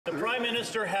The Prime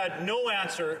Minister had no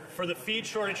answer for the feed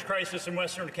shortage crisis in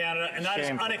Western Canada, and that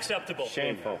is unacceptable.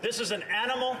 Shameful. This is an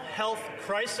animal health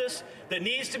crisis that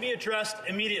needs to be addressed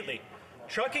immediately.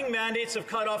 Trucking mandates have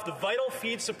cut off the vital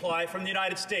feed supply from the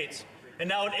United States, and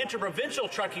now an interprovincial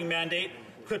trucking mandate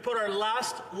could put our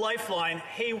last lifeline,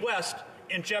 hay west,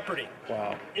 in jeopardy.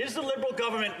 Wow. Is the Liberal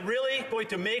government really going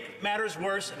to make matters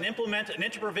worse and implement an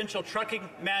interprovincial trucking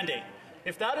mandate?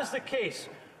 If that is the case,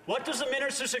 what does the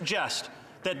minister suggest?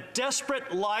 That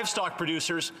desperate livestock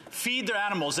producers feed their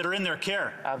animals that are in their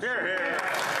care. Absolutely.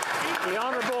 The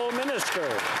Honourable Minister.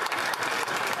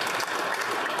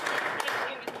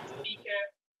 Thank you, Mr. Speaker.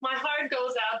 My heart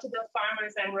goes out to the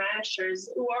farmers and ranchers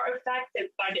who are affected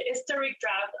by the historic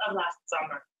drought of last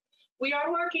summer. We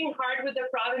are working hard with the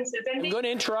provinces and I'm going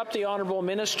to interrupt the Honourable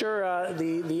Minister.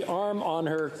 The arm on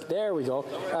her, there we go.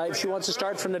 If she wants to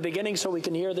start from the beginning so we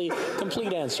can hear the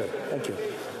complete answer. Thank you.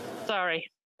 Sorry.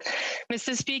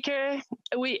 Mr. Speaker,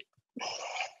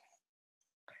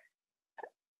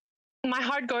 my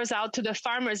heart goes out to the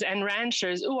farmers and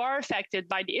ranchers who are affected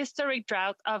by the historic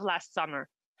drought of last summer.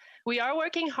 We are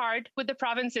working hard with the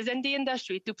provinces and the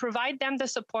industry to provide them the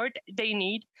support they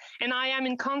need, and I am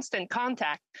in constant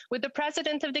contact with the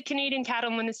President of the Canadian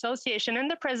Cattlemen Association and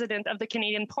the President of the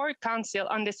Canadian Pork Council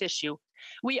on this issue.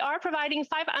 We are providing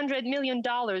 $500 million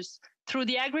through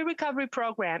the Agri-Recovery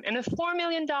Program and a $4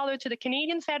 million to the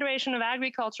Canadian Federation of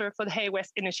Agriculture for the Hay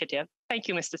West Initiative. Thank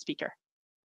you, Mr. Speaker.